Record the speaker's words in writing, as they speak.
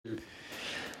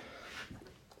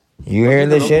You hear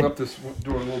this shit? Open up this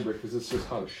door a little bit because it's just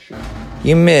hot as shit.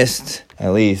 You missed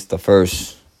at least the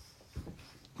first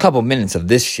couple minutes of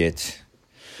this shit.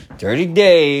 Dirty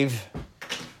Dave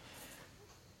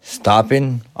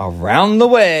stopping around the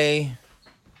way,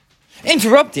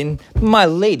 interrupting my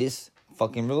latest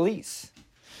fucking release.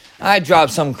 I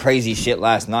dropped some crazy shit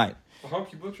last night. The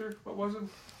Honky Butcher? What was it?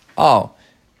 Oh.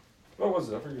 What was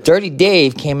it? I forget. Dirty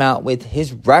Dave came out with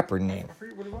his rapper name. I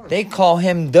forget what it was. They call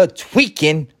him the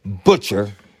Tweaking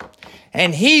Butcher.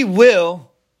 And he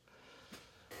will...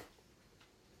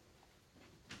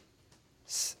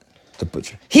 The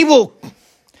Butcher. He will...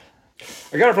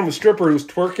 I got it from a stripper who was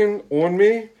twerking on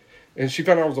me, and she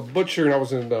found out I was a butcher, and I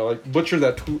was in butcher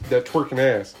that twerking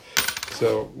ass.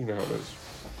 So you know how it is.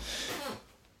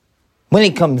 When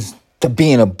it comes to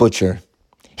being a butcher,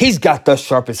 he's got the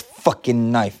sharpest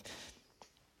fucking knife.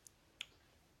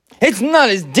 It's not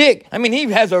his dick. I mean, he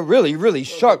has a really, really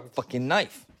sharp fucking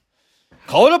knife.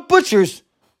 Call it a butcher's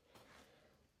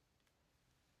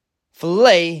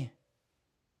fillet.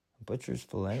 Butcher's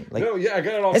fillet? Like, No, yeah, I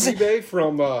got it off eBay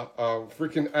from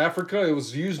freaking Africa. It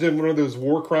was used in one of those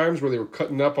war crimes where they were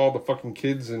cutting up all the fucking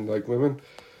kids and like women.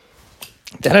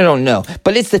 that I don't know.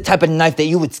 But it's the type of knife that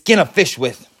you would skin a fish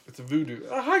with. It's a voodoo.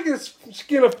 I can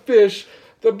skin a fish.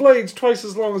 The blade's twice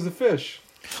as long as the fish.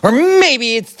 Or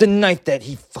maybe it's the knife that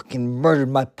he fucking murdered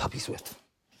my puppies with.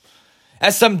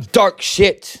 That's some dark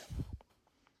shit.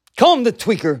 Call him the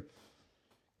tweaker.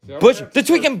 See, Butcher. The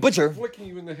tweaking butcher. Flicking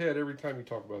you in the head every time you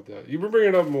talk about that. You've been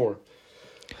bringing it up more.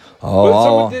 Oh. But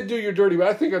someone did do your dirty. But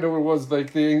I think I know what it was.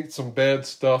 Like they ate some bad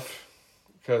stuff.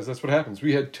 Because that's what happens.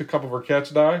 We had a couple of our cats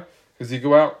die. Because they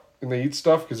go out and they eat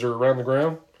stuff because they're around the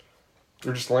ground.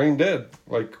 They're just laying dead.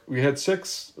 Like we had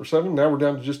 6 or 7. Now we're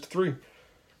down to just 3.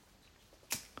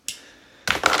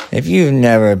 If you've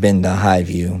never been to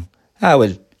Highview, I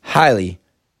would highly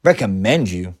recommend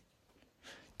you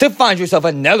to find yourself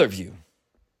another view.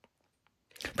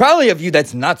 Probably a view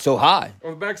that's not so high.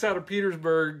 On the backside of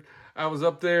Petersburg, I was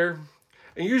up there.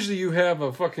 And usually you have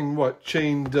a fucking,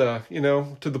 chained, to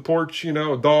the porch,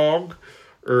 a dog.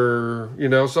 Or,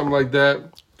 something like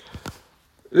that.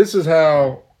 This is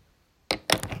how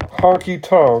honky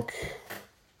tonk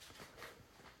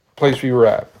place we were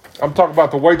at. I'm talking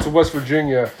about the Whites of West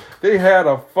Virginia. They had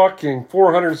a fucking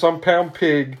 400-some-pound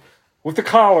pig with a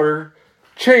collar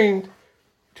chained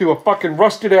to a fucking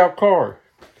rusted-out car.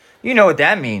 You know what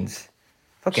that means.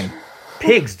 Fucking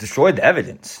pigs destroyed the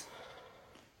evidence.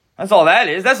 That's all that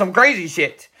is. That's some crazy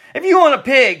shit. If you want a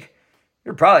pig,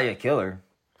 you're probably a killer.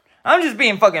 I'm just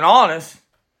being fucking honest.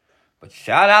 But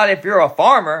shout out if you're a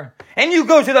farmer and you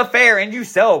go to the fair and you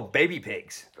sell baby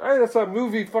pigs. Hey, that's that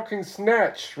movie fucking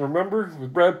Snatch, remember?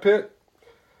 With Brad Pitt?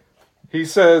 He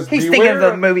says, he's thinking of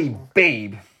the movie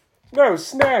Babe. No,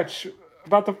 Snatch,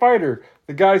 about the fighter.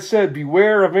 The guy said,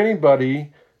 beware of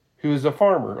anybody who is a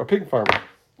farmer, a pig farmer.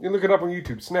 You can look it up on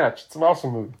YouTube, Snatch. It's an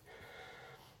awesome movie.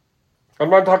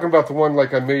 I'm not talking about the one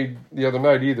like I made the other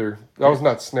night either. That was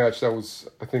not Snatch. That was,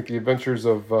 I think, The Adventures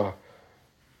of...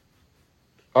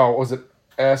 was it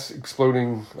ass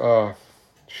exploding?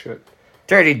 Shit.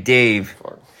 Dirty Dave.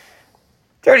 Fuck.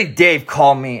 Dirty Dave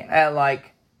called me at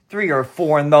like 3 or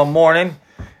 4 in the morning.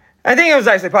 I think it was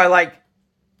actually probably like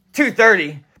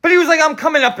 2:30. But he was like, I'm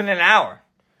coming up in an hour.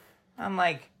 I'm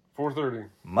like, 4:30.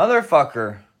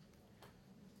 motherfucker.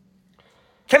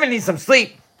 Kevin needs some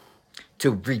sleep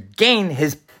to regain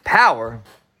his power.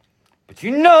 But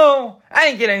I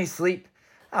didn't get any sleep.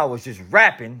 I was just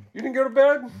rapping. You didn't go to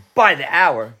bed? By the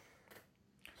hour.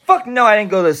 Fuck no, I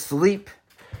didn't go to sleep.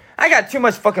 I got too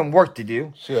much fucking work to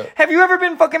do. Shit. Have you ever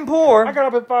been fucking poor? I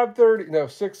got up at 5:30. No,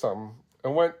 6 something. I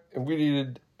went and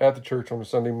weeded at the church on a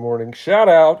Sunday morning. Shout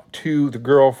out to the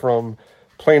girl from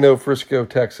Plano, Frisco,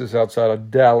 Texas, outside of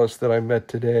Dallas that I met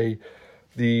today.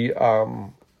 The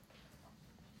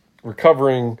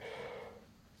recovering...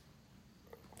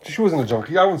 She wasn't a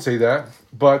junkie. I wouldn't say that.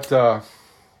 But...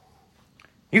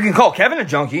 You can call Kevin a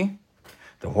junkie.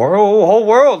 The whole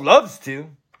world loves to.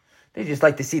 They just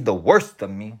like to see the worst of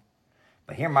me.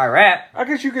 But hear my rap. I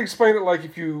guess you could explain it like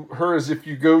if you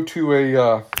go to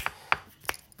a...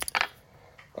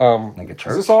 like a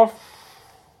church? Is this off?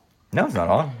 No, it's not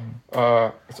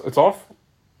on. It's off?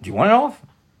 Do you want it off?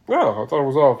 No, I thought it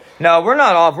was off. No, we're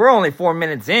not off. We're only 4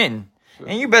 minutes in.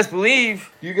 And you best believe...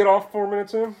 You get off 4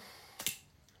 minutes in?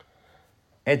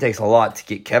 It takes a lot to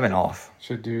get Kevin off.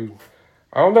 Shit, dude.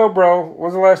 I don't know, bro.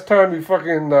 When's the last time you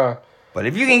fucking... But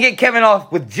if you can get Kevin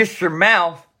off with just your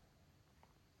mouth,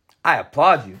 I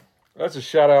applaud you. That's a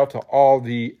shout out to all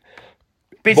the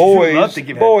Bitches boys. who love to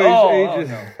give boys head. ages.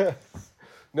 No.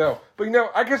 No. But,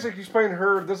 I guess if you explain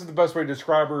her, this is the best way to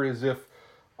describe her is if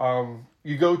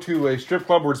you go to a strip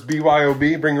club where it's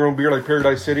BYOB, bring your own beer, like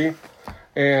Paradise City,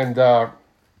 and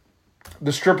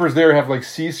the strippers there have like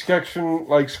C-section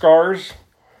like scars.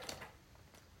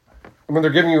 When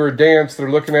they're giving you a dance,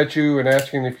 they're looking at you and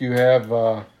asking if you have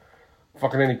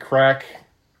fucking any crack,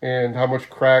 and how much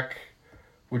crack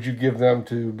would you give them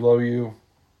to blow you.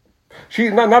 She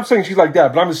not saying she's like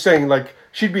that, but I'm just saying like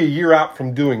she'd be a year out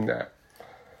from doing that.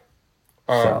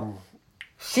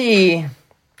 See,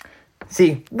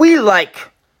 we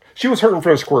like... She was hurting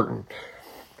for squirting.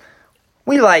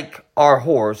 We like our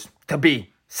whores to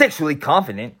be sexually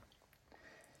confident.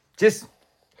 Just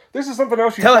this is something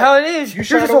else. Tell how it is. You're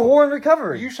just a whore in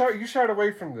recovery. You shied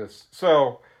away from this.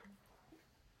 So,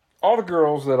 all the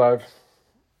girls that I've,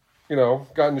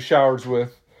 got in the showers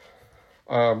with,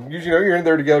 usually, you're in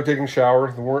there together taking a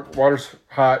shower. The water's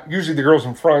hot. Usually the girl's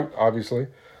in front, obviously,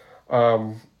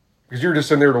 because you're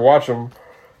just in there to watch them.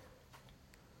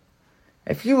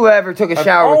 If you ever took a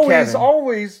shower with Kevin...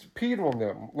 always peed on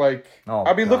them. Like,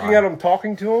 I'd be looking at them,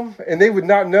 talking to them, and they would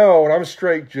not know, and I'm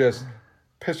straight just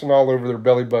pissing all over their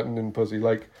belly button and pussy.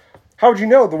 Like, how would you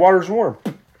know? The water's warm.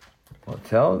 Well,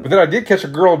 But then I did catch a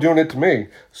girl doing it to me,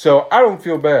 so I don't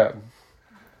feel bad.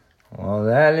 Well,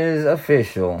 that is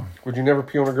official. Would you never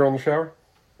pee on a girl in the shower?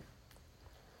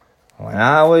 When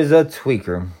I was a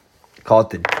tweaker,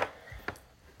 called the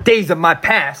days of my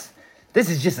past, this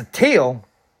is just a tale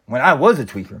when I was a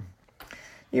tweaker.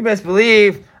 You best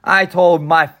believe I told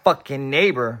my fucking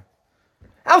neighbor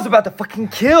I was about to fucking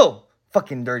kill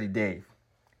fucking Dirty Dave.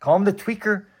 Call him the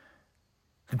tweaker.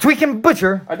 The tweaking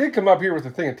butcher. I did come up here with a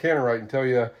thing of Tannerite and tell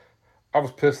you I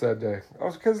was pissed that day. I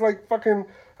was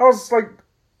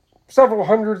several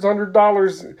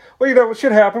 $100. Well,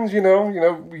 shit happens,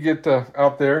 we get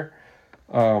out there.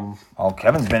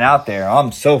 Kevin's been out there.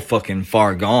 I'm so fucking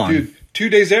far gone. Dude, 2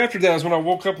 days after that is when I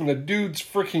woke up in the dude's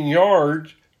freaking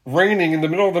yard, raining in the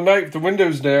middle of the night with the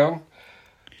windows down.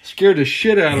 Scared the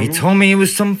shit out of him. He told me it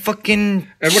was some fucking...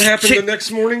 And what happened the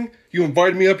next morning? You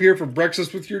invited me up here for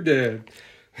breakfast with your dad.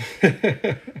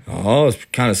 It was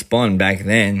kind of spun back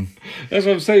then. That's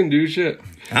what I'm saying, dude. Shit.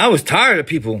 I was tired of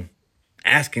people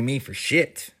asking me for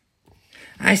shit.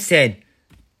 I said,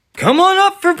 come on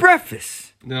up for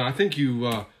breakfast. No, I think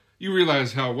you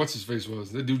realize how what's-his-face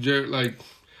was. The dude, Jared, like...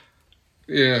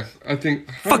 Yeah, I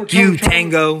think... Fuck you,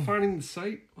 Tango. Finding the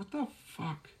site? What the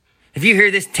fuck? If you hear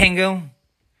this, Tango,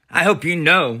 I hope you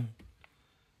know.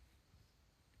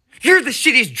 You're the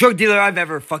shittiest drug dealer I've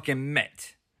ever fucking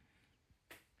met.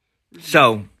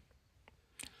 So,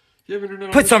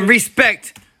 put some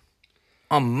respect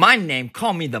on my name.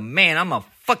 Call me the man. I'm a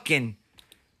fucking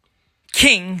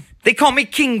king. They call me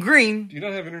King Green. Do you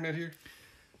not have internet here?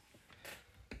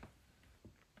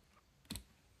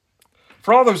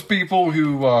 For all those people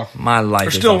who my life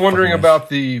are still wondering about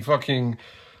the fucking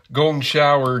golden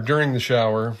shower during the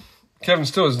shower, Kevin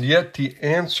still has yet to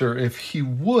answer if he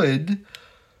would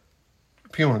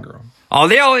pee on a girl. Oh,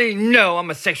 they already know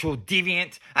I'm a sexual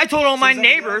deviant. I told all my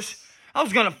neighbors I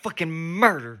was gonna fucking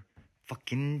murder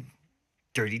fucking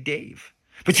Dirty Dave.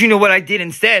 But you know what I did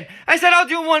instead? I said I'll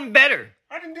do one better.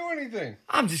 I didn't do anything.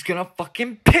 I'm just gonna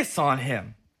fucking piss on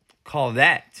him. Call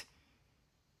that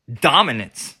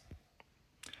dominance.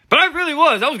 But I really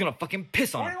was. I was gonna fucking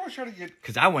piss on him. Why do you always try to get...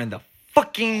 Because I wanted the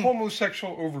fucking...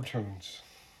 homosexual overtones.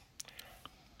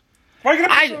 Why are you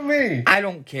gonna piss on me? I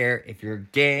don't care if you're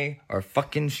gay or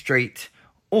fucking straight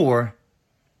or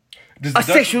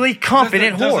sexually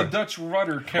confident whore. Does a Dutch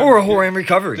rudder count? Or a whore in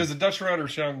recovery. Does a Dutch rudder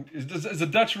sound... Is a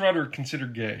Dutch rudder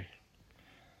considered gay?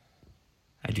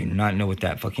 I do not know what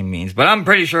that fucking means. But I'm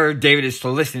pretty sure David is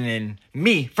soliciting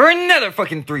me for another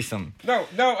fucking threesome. No,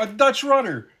 a Dutch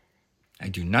rudder. I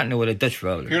do not know what a Dutch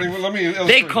rudder is. Here, let me illustrate.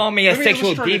 They call me a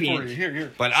sexual deviant.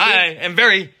 Here. But I am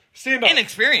very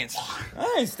inexperienced.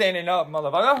 I ain't standing up,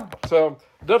 motherfucker. So,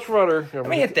 Dutch rudder. Let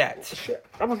me hit that. Shit,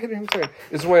 I'm gonna hit him saying.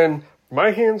 Is when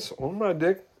my hands on my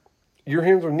dick, your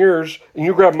hands on yours, and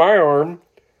you grab my arm,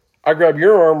 I grab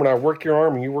your arm, and I work your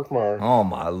arm, and you work my arm. Oh,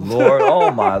 my Lord.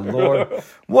 Oh, my Lord.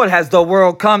 What has the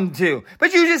world come to?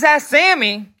 But you just asked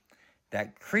Sammy.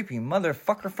 That creepy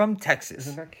motherfucker from Texas.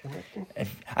 Isn't that connecting?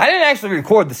 I didn't actually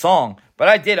record the song, but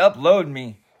I did upload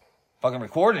me fucking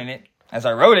recording it as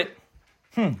I wrote it.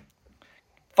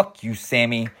 Fuck you,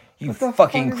 Sammy. You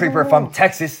fucking creeper from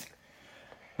Texas.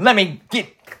 Let me get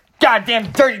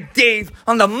goddamn Dirty Dave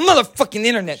on the motherfucking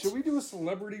internet. Should we do a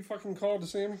celebrity fucking call to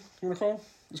Sammy? You want to call?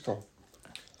 Let's call.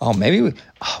 Oh, maybe we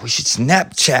should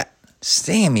Snapchat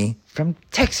Sammy from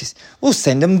Texas. We'll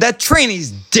send him that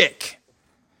trainee's dick.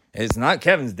 It's not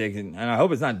Kevin's dick, and I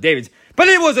hope it's not David's, but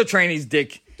it was a trainee's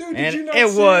dick. Dude, and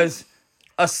it was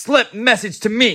a slip message to me.